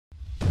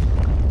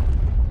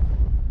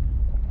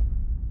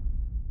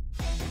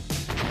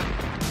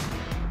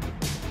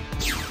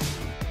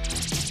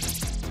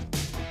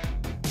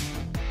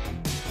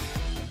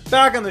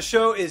Back on the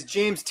show is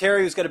James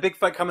Terry, who's got a big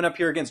fight coming up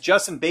here against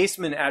Justin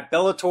Baesman at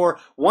Bellator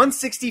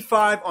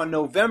 165 on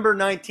November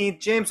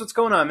 19th. James, what's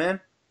going on, man?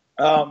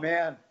 Oh,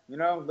 man. You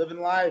know, living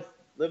life,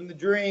 living the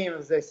dream,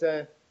 as they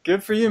say.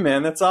 Good for you,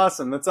 man. That's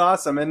awesome. That's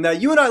awesome. And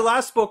you and I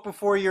last spoke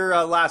before your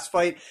last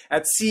fight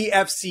at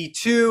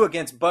CFC2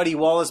 against Buddy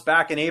Wallace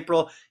back in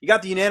April. You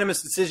got the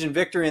unanimous decision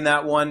victory in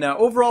that one.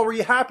 Overall, were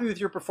you happy with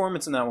your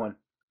performance in that one?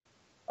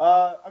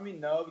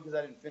 No, because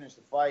I didn't finish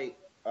the fight.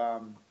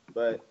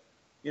 But,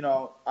 you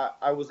know,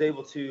 I was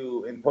able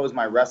to impose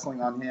my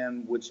wrestling on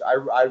him, which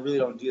I really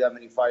don't do that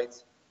many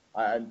fights.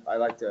 I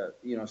like to,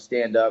 you know,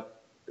 stand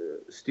up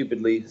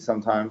stupidly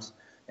sometimes.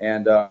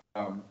 And,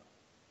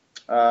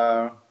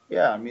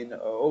 yeah, I mean,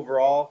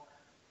 overall,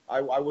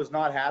 I was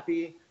not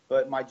happy,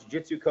 but my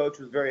jiu-jitsu coach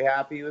was very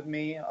happy with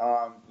me.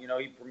 You know,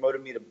 he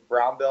promoted me to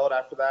brown belt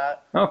after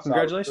that. Oh,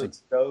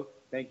 congratulations. So really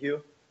thank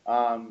you.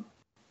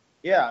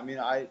 Yeah, I mean,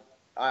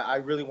 I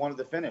really wanted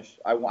to finish.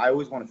 I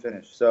always want to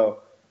finish.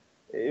 So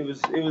it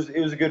was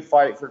a good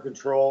fight for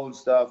control and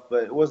stuff,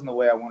 but it wasn't the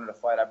way I wanted to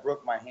fight. I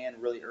broke my hand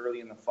really early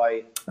in the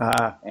fight.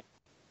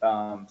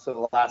 And, so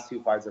the last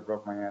two fights I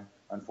broke my hand,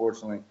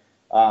 unfortunately.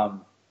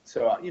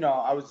 So, you know,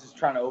 I was just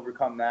trying to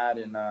overcome that,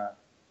 and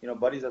you know,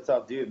 Buddy's a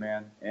tough dude,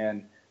 man.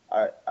 And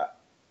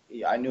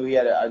I knew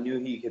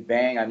he could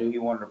bang. I knew he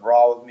wanted to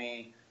brawl with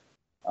me.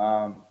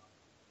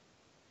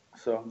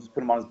 So just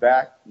put him on his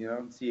back, you know,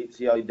 and see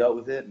how he dealt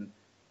with it. And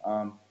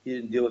he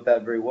didn't deal with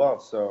that very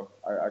well, so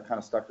I kind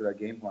of stuck to that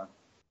game plan.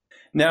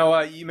 Now,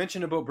 you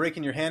mentioned about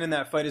breaking your hand in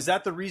that fight. Is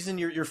that the reason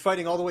you're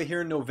fighting all the way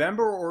here in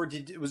November, or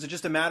was it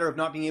just a matter of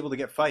not being able to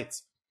get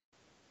fights?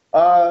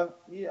 Yeah,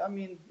 I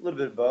mean, a little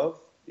bit of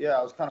both. Yeah,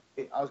 I was kind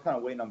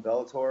of waiting on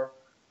Bellator.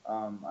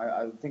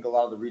 I think a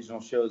lot of the regional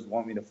shows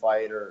want me to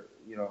fight, or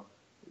you know,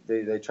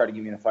 they try to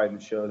get me in a fight in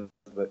the shows.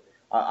 But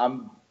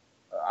I'm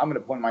at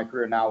a point in my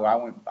career now where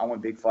I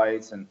want big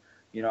fights, and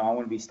you know, I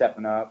want to be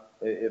stepping up.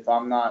 If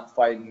I'm not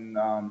fighting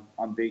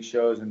on big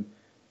shows and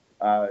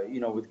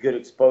you know, with good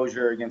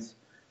exposure against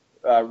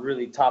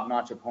really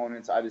top-notch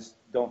opponents, I just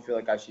don't feel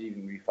like I should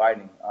even be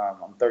fighting.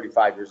 I'm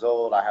 35 years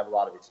old. I have a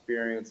lot of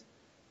experience.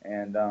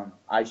 And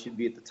I should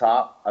be at the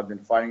top. I've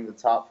been fighting at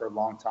the top for a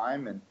long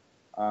time,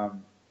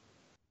 and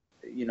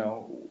you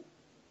know,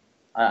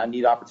 I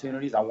need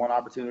opportunities. I want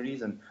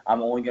opportunities, and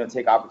I'm only going to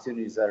take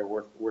opportunities that are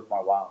worth my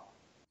while.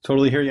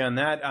 Totally hear you on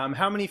that.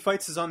 How many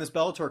fights is on this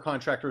Bellator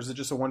contract, or is it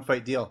just a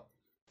one-fight deal?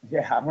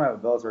 Yeah, I don't have a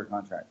Bellator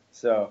contract.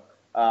 So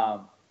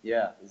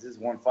yeah, this is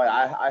one fight.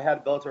 I had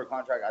a Bellator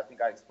contract. I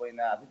think I explained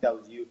that. I think that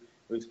was you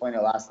who explained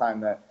it last time,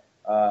 that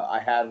I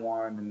had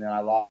one, and then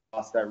I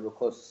lost that real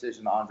close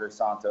decision to Andre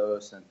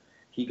Santos, and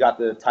he got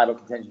the title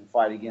contention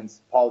fight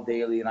against Paul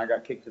Daly, and I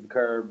got kicked to the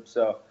curb.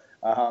 So,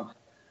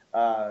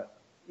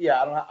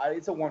 yeah,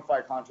 it's a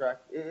one-fight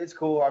contract. It's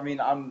cool. I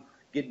mean, I'm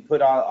getting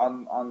put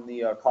on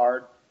the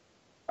card.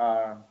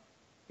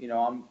 You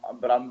know,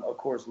 but I'm of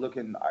course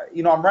looking.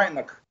 You know, I'm right in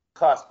the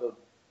cusp of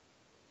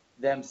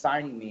them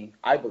signing me,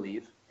 I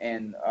believe,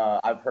 and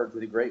I've heard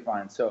through the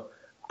grapevine. So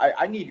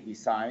I need to be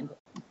signed.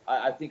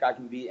 I think I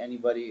can beat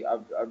anybody.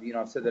 I've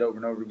said that over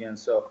and over again.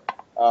 So,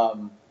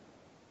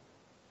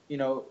 you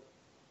know,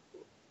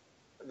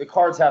 the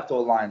cards have to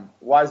align.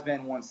 Wise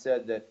man once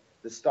said that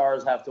the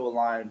stars have to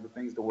align for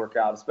things to work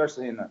out,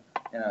 especially in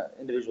an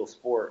individual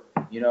sport.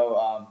 You know,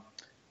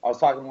 I was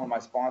talking to one of my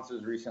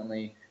sponsors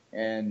recently,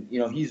 and you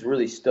know, he's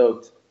really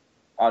stoked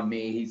on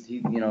me.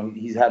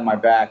 He's had my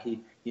back. He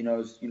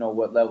knows, you know,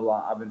 what level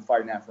I've been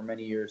fighting at for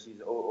many years.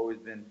 He's always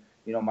been,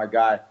 you know, my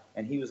guy.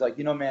 And he was like,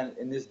 you know, man,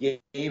 in this game,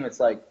 it's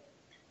like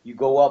you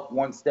go up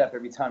one step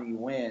every time you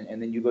win,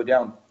 and then you go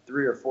down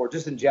 3 or 4,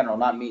 just in general,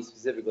 not me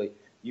specifically.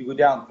 You go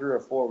down 3 or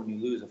 4 when you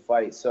lose a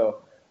fight.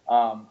 So,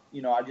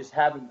 you know, I just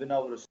haven't been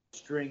able to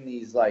string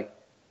these, like,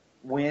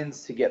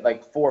 wins to get,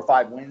 like, 4 or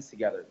 5 wins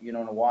together, you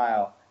know, in a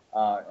while.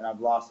 And I've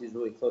lost these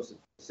really close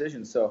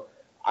decisions. So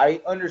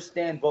I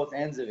understand both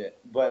ends of it,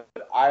 but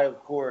I, of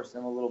course,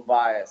 am a little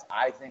biased.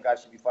 I think I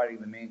should be fighting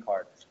the main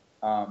card.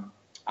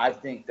 I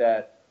think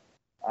that,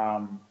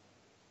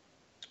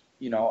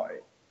 you know,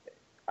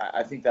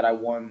 I think that I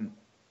won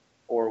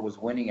or was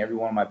winning every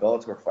one of my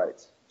Bellator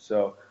fights.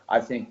 So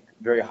I think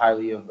very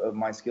highly of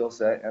my skill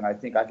set, and I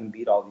think I can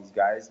beat all these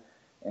guys.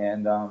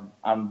 And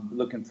I'm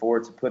looking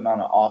forward to putting on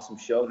an awesome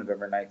show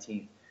November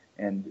 19th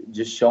and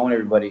just showing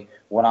everybody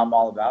what I'm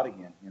all about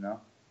again, you know?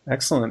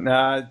 Excellent.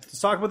 Let's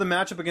talk about the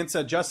matchup against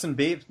Justin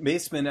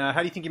Baesman. How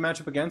do you think you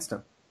match up against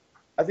him?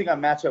 I think I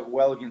match up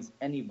well against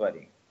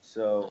anybody.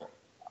 So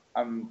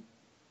I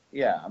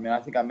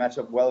think I match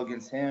up well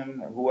against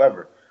him or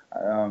whoever.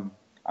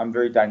 I'm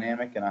very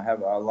dynamic, and I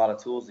have a lot of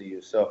tools to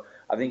use. So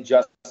I think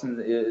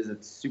Justin is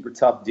a super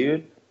tough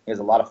dude. He has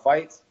a lot of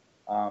fights.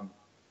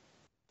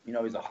 You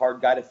know, he's a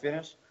hard guy to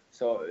finish.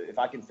 So if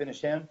I can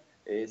finish him,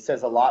 it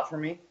says a lot for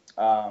me.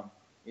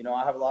 You know,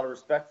 I have a lot of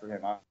respect for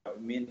him.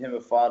 Me and him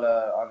have fought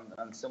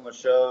on similar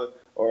shows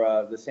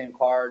or the same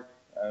card.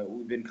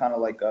 We've been kind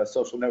of like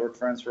social network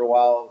friends for a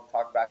while,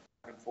 talk back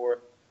and forth.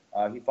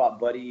 He fought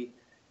Buddy,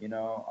 you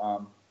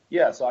know.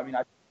 Yeah, so I mean,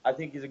 I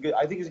think he's a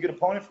good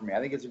opponent for me. I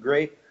think it's a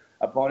great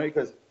opponent,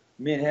 because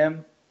me and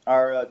him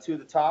are two of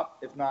the top,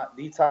 if not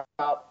the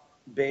top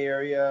Bay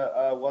Area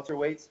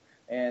welterweights.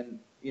 And,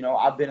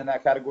 I've been in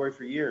that category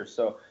for years.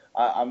 So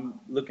I'm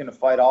looking to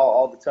fight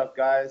all the tough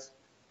guys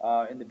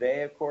in the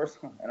Bay, of course.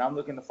 And I'm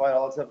looking to fight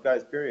all the tough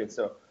guys, period.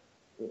 So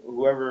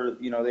whoever,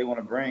 they want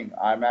to bring,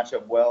 I match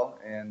up well,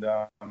 and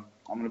I'm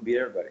going to beat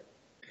everybody.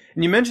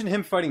 And you mentioned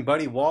him fighting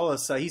Buddy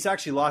Wallace. He's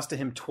actually lost to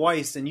him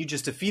twice, and you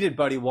just defeated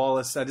Buddy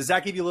Wallace. Does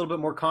that give you a little bit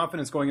more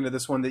confidence going into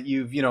this one that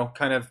you've,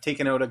 kind of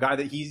taken out a guy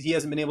that he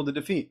hasn't been able to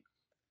defeat?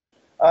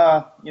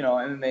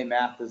 MMA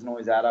math doesn't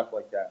always add up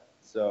like that.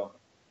 So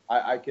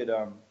I could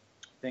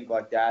think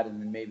like that, and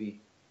then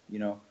maybe,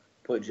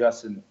 put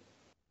Justin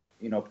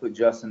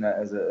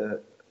as a,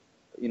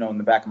 in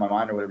the back of my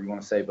mind or whatever you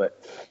want to say.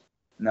 But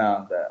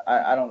no,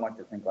 I don't like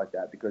to think like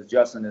that, because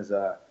Justin is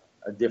a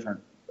different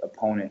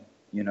opponent.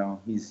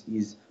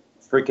 He's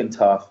freaking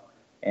tough,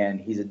 and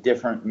he's a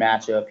different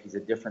matchup. He's a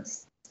different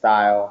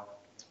style,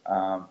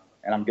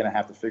 and I'm gonna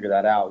have to figure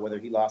that out. Whether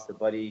he lost to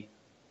Buddy,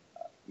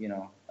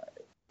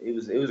 it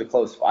was a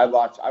close. I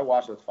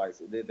watched those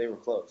fights. They were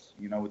close.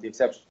 With the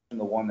exception of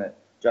the one that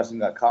Justin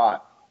got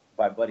caught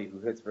by Buddy, who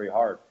hits very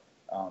hard.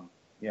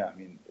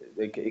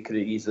 It could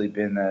have easily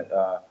been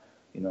that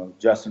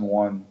Justin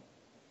won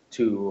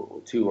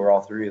two or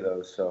all three of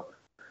those. So.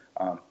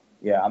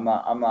 I'm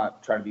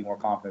not trying to be more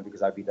confident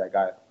because I beat that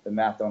guy. The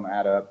math don't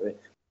add up.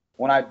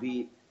 When I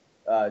beat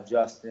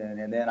Justin,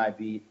 and then I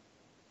beat,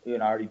 I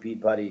already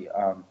beat Buddy,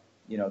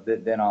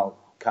 then I'll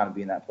kind of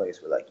be in that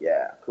place where, like,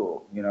 yeah,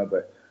 cool,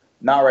 but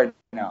not right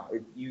now.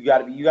 You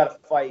got to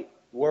fight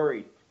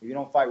worried. If you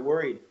don't fight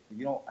worried, if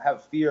you don't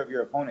have fear of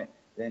your opponent,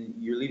 then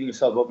you're leaving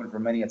yourself open for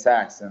many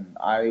attacks, and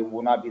I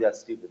will not be that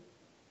stupid.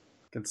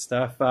 Good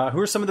stuff. Who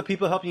are some of the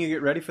people helping you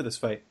get ready for this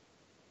fight?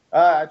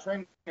 I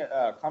train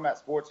at Combat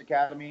Sports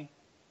Academy,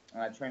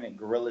 and I train at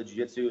Guerrilla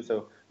Jiu-Jitsu.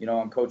 So,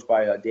 I'm coached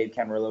by Dave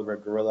Camarillo over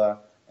at Guerrilla.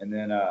 And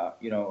then,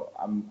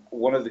 I'm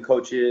one of the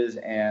coaches,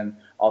 and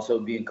also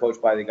being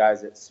coached by the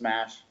guys at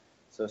Smash.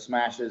 So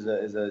Smash is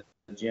a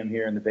gym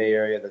here in the Bay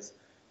Area that's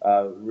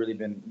really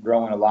been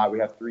growing a lot. We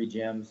have 3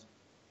 gyms.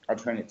 I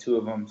train at 2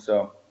 of them.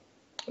 So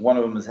one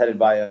of them is headed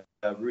by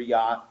Rudy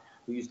Yacht,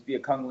 who used to be a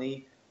Kung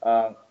Lee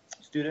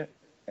student.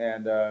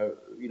 And,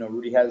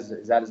 Rudy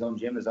is at his own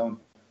gym, his own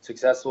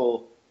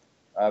successful,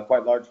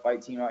 quite large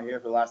fight team out here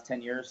for the last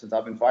 10 years since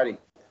I've been fighting.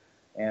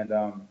 And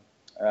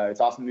it's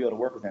awesome to be able to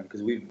work with him,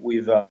 because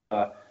we've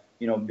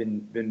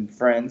been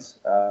friends,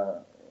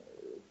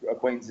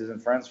 acquaintances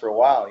and friends for a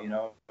while,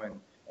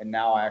 and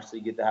now I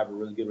actually get to have a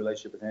really good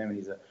relationship with him, and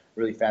he's a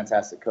really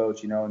fantastic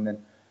coach, and then,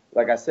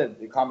 like I said,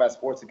 the Combat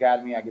Sports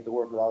Academy, I get to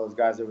work with all those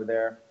guys over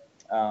there.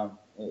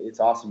 It's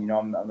awesome.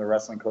 I'm the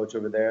wrestling coach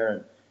over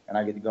there, and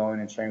I get to go in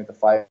and train with the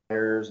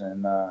fighters,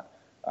 and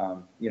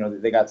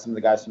they got some of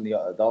the guys from the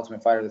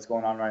Ultimate Fighter that's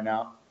going on right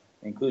now,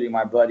 including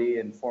my buddy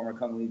and former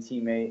Kung Lee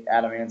teammate,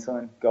 Adam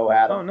Anselin. Go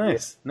Adam. Oh,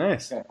 nice.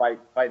 He's going to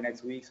fight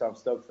next week, so I'm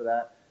stoked for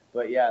that.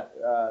 But, yeah,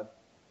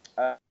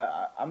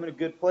 I'm in a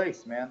good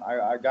place, man.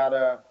 I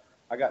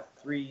got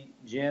 3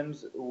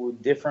 gyms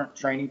with different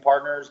training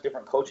partners,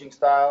 different coaching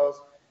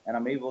styles, and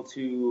I'm able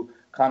to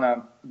kind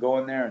of go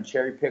in there and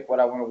cherry pick what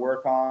I want to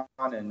work on,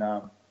 and,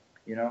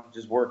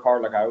 just work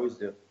hard like I always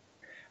do.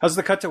 How's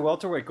the cut to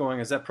welterweight going?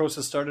 Has that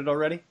process started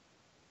already?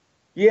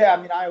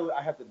 Yeah,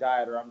 I have to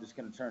diet, or I'm just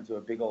going to turn into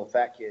a big old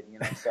fat kid,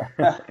 So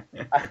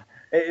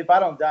if I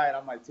don't diet,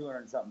 I'm like 200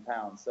 and something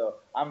pounds. So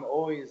I'm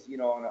always,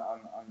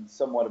 on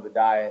somewhat of a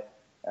diet,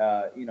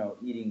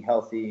 eating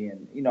healthy,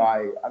 and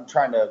I'm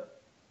trying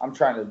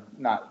to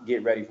not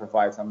get ready for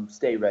fights. I'm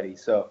stay ready.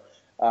 So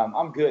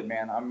I'm good,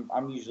 man.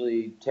 I'm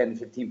usually 10 to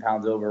 15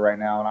 pounds over right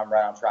now, and I'm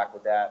right on track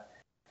with that.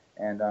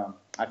 And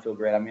I feel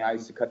great. I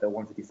used to cut to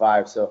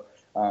 155, so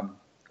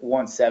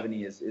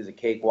 170 is a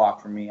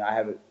cakewalk for me. I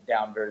have it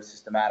down very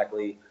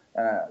systematically.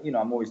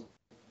 I'm always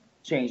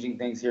changing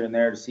things here and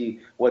there to see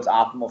what's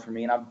optimal for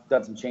me. And I've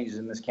done some changes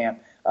in this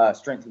camp,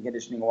 strength and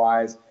conditioning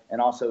wise, and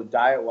also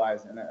diet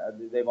wise, and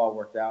they've all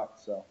worked out.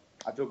 So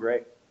I feel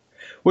great.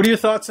 What are your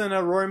thoughts on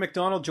Rory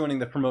MacDonald joining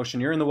the promotion?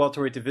 You're in the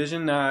welterweight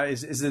division.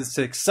 Is this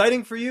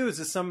exciting for you? Is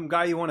this some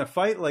guy you want to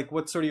fight? Like,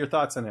 what's sort of your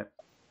thoughts on it?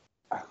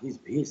 He's a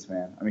beast,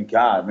 man.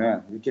 God,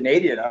 man. You're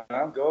Canadian,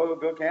 huh?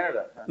 Go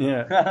Canada.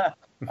 Yeah.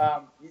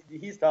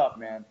 He's tough,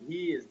 man.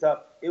 He is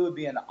tough. It would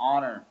be an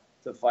honor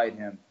to fight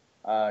him.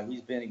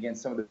 He's been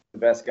against some of the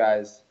best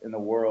guys in the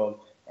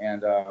world,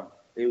 and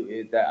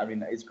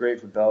it's great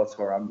for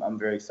Bellator. I'm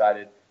very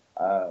excited.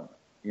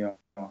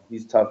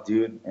 He's a tough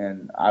dude,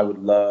 and I would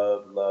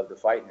love to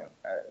fight him.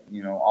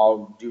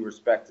 All due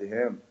respect to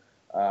him,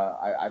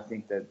 I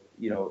think that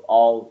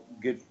all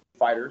good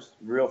fighters,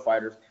 real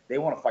fighters, they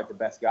want to fight the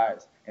best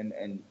guys, and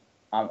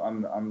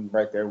I'm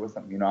right there with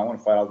them. I want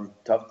to fight all these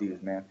tough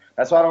dudes, man.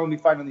 That's why I don't want to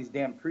be fighting these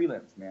damn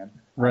prelims, man.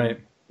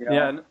 Right.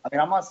 Yeah.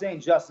 I'm not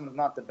saying Justin's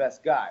not the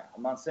best guy.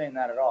 I'm not saying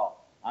that at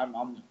all.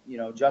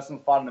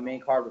 Justin's fought on the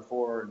main card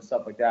before and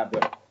stuff like that,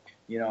 but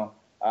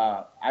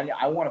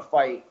I want to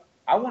fight.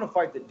 I want to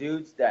fight the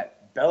dudes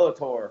that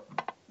Bellator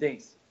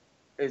thinks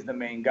is the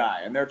main guy,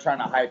 and they're trying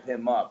to hype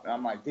him up. And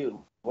I'm like, dude,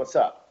 what's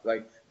up?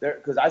 Like,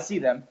 because I see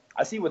them.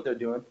 I see what they're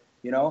doing.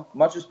 You know,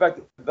 much respect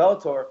to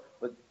Bellator,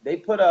 but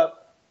they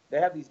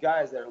have these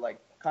guys that are like,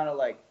 kind of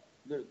like,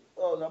 I'm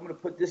going to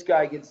put this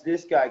guy against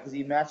this guy because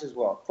he matches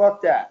well.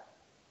 Fuck that.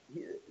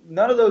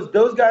 None of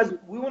those guys,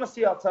 we want to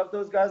see how tough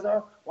those guys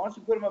are. Why don't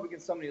you put them up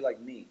against somebody like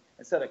me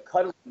instead of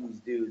cuddling these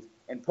dudes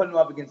and putting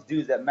them up against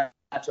dudes that match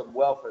up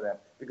well for them?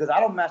 Because I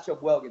don't match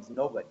up well against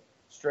nobody,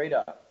 straight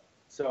up.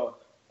 So,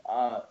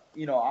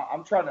 you know,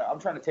 I'm trying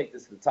to take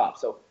this to the top.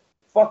 So,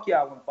 fuck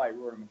yeah, I want to fight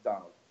Rory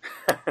MacDonald.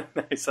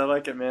 Nice, I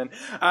like it, man.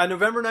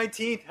 November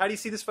 19th, how do you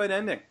see this fight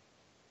ending?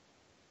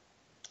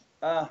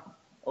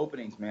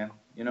 Openings, man.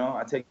 You know,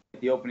 I take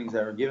the openings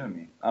that are given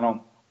me. I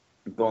don't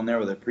go in there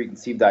with a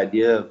preconceived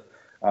idea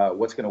of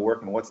what's going to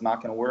work and what's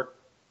not going to work.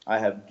 I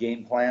have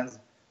game plans,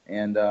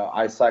 and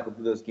I cycle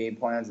through those game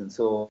plans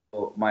until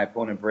my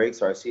opponent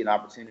breaks or I see an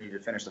opportunity to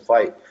finish the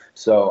fight.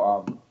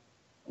 So,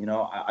 you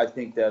know, I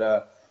think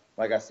that,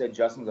 like I said,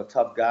 Justin's a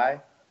tough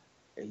guy.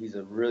 He's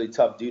a really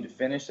tough dude to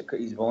finish.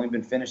 He's only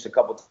been finished a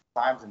couple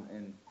times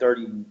in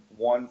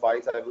 31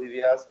 fights, I believe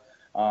he has.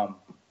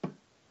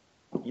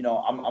 You know,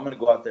 I'm going to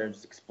go out there and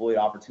just exploit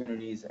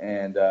opportunities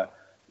and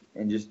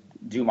just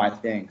do my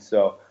thing.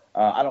 So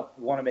I don't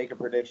want to make a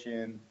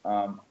prediction.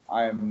 I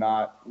am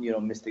not, you know,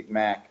 Mystic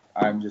Mac.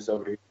 I'm just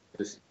over here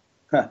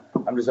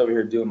I'm just over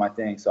here doing my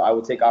thing. So I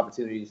will take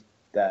opportunities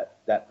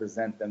that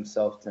present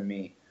themselves to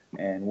me,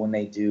 and when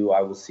they do,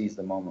 I will seize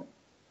the moment.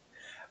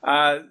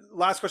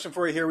 Last question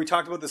for you here. We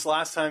talked about this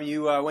last time.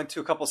 You went to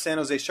a couple San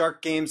Jose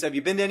Shark games. Have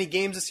you been to any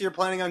games this year?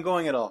 Planning on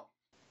going at all?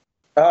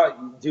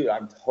 Dude,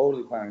 I'm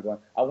totally planning on going.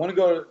 I want to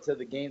go to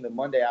the game the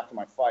Monday after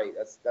my fight.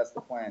 That's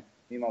the plan.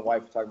 Me and my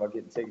wife are talking about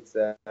getting tickets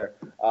there.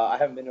 I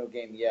haven't been to a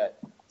game yet,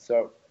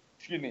 so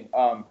excuse me.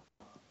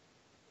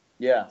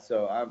 Yeah,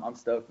 so I'm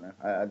stoked, man.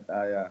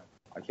 I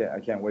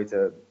can't wait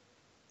to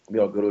be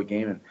able to go to a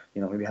game and,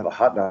 you know, maybe have a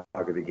hot dog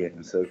at the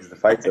game, so because the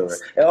fight's over.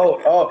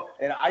 Oh,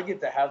 and I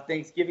get to have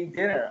Thanksgiving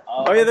dinner.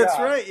 Oh yeah, that's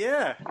right.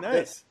 Yeah,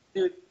 nice.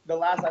 Dude, the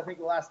last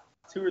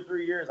 2 or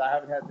 3 years I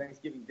haven't had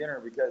Thanksgiving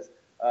dinner because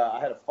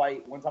I had a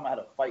fight. One time I had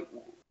a fight.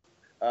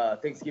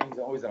 Thanksgiving's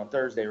always on a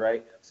Thursday,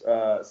 right?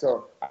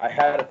 So I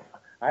had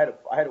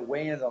a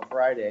weigh-ins on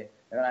Friday,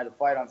 and then I had a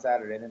fight on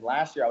Saturday. And then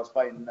last year I was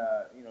fighting,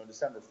 you know,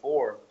 December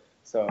 4th.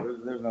 So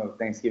there's no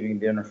Thanksgiving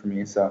dinner for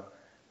me. So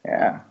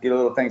yeah, get a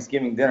little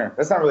Thanksgiving dinner.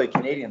 That's not really a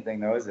Canadian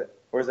thing, though, is it?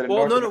 Or is it?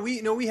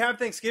 We have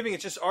Thanksgiving.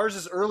 It's just ours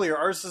is earlier.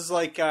 Ours is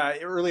like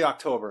early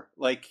October.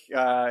 Like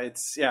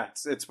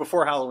it's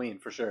before Halloween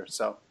for sure.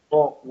 So.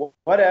 Well,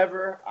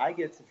 whatever. I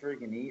get to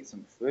freaking eat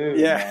some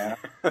food, man.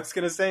 I was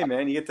going to say,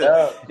 man, you get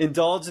to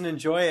indulge and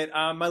enjoy it.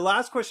 My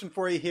last question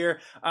for you here,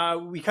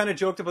 we kind of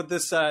joked about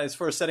this as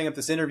far as setting up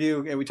this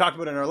interview, and we talked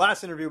about it in our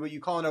last interview, but you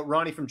calling out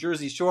Ronnie from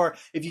Jersey Shore.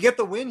 If you get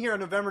the win here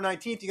on November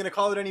 19th, you're going to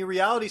call it any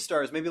reality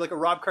stars, maybe like a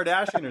Rob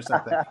Kardashian or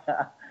something.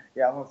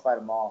 Yeah, I'm going to fight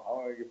them all.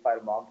 I'm going to fight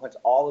them all. I'm going to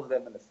punch all of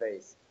them in the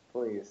face,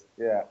 please.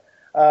 Yeah.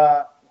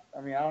 I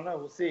mean, I don't know.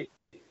 We'll see.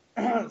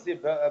 See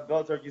if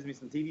Bellator gives me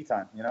some TV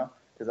time, you know?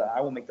 Because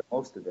I will make the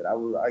most of it.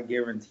 I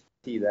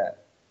guarantee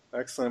that.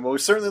 Excellent. Well, we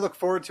certainly look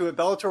forward to it.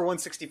 Bellator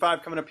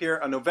 165 coming up here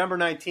on November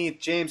 19th.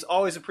 James,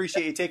 always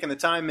appreciate you taking the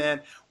time, man.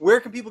 Where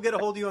can people get a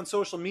hold of you on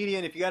social media?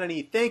 And if you got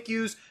any thank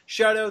yous,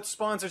 shout outs,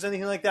 sponsors,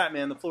 anything like that,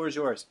 man, the floor is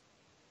yours.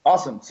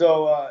 Awesome.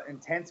 So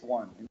Intense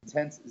One.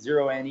 Intense,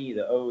 0NE.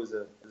 The O is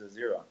a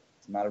 0.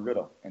 It's not a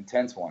riddle.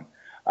 Intense One.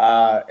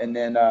 And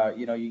then,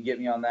 you know, you get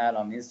me on that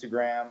on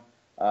Instagram.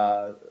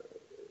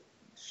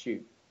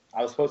 Shoot.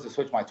 I was supposed to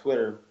switch my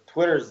Twitter.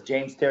 Twitter's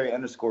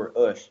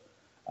JamesTerry_Ush.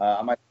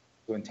 I might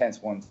do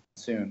Intense One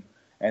soon.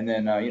 And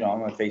then, you know,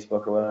 I'm on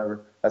Facebook or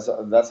whatever. That's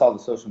all the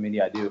social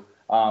media I do.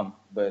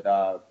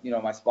 But you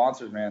know, my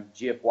sponsors, man,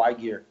 GFY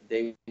Gear,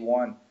 Day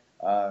One.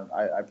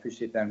 I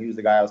appreciate them. He was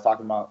the guy I was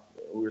talking about.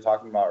 We were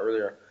talking about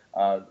earlier.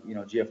 You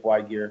know,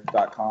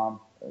 GFYgear.com.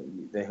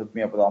 They hooked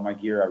me up with all my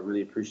gear. I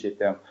really appreciate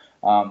them.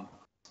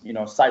 You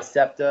know,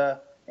 Cycepta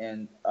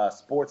and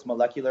Sports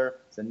Molecular.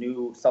 It's a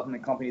new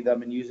supplement company that I've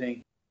been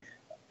using.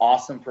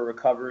 Awesome for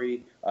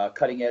recovery,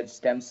 cutting edge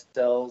stem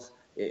cells.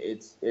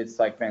 It's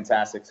like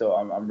fantastic. So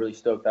I'm really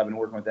stoked. I've been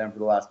working with them for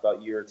the last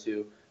about year or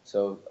two.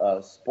 So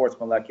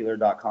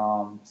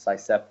sportsmolecular.com,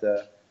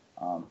 Cycepta.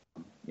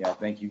 Yeah,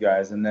 thank you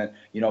guys. And then,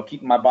 you know,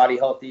 keeping my body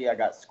healthy. I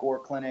got Score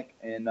Clinic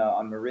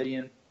on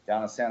Meridian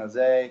down in San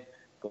Jose.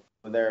 Go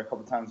there a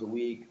couple times a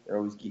week. They're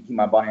always keeping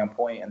my body on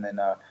point. And then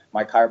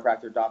my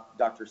chiropractor,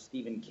 Dr.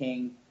 Stephen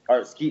King.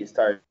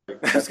 Sorry.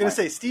 I was going to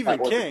say Stephen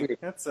King.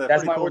 That's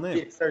my cool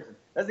orthopedic name. surgeon.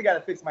 That's the guy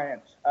that fixed my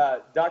hand.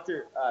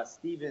 Dr.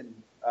 Stephen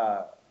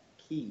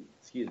Key.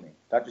 Excuse me.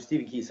 Dr.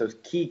 Stephen Key. So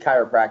Key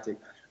Chiropractic.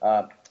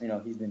 You know,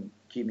 he's been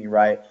keeping me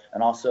right.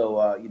 And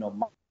also, you know,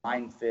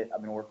 Mind Fit.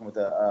 I've been working with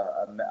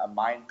a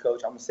mind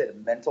coach. I'm going to say a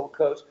mental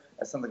coach.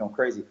 That sounds like I'm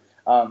crazy.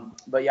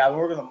 But yeah, I've been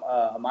working with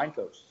a mind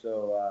coach.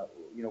 So,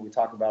 you know, we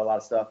talk about a lot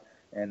of stuff,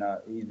 and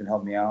he's been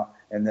helping me out.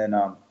 And then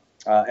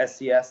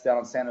SCS down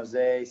in San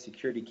Jose,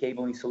 Security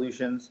Cabling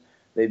Solutions.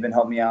 They've been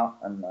helping me out,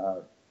 and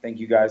thank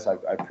you guys. I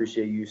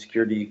appreciate you,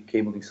 Security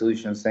Cabling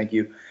Solutions. Thank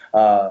you.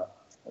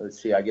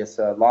 let's see, I guess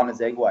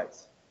Lana's Egg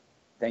Whites.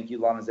 Thank you,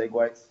 Lana's Egg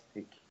Whites.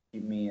 They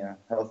keep me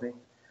healthy.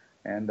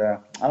 And I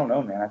don't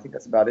know, man. I think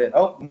that's about it.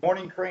 Oh,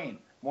 Morning Crane.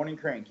 Morning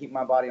Crane. Keep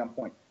my body on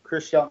point.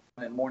 Chris Shelton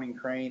at Morning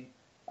Crane.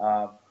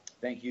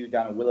 Thank you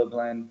down in Willow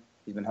Glen.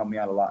 He's been helping me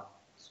out a lot.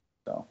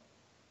 So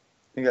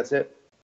I think that's it.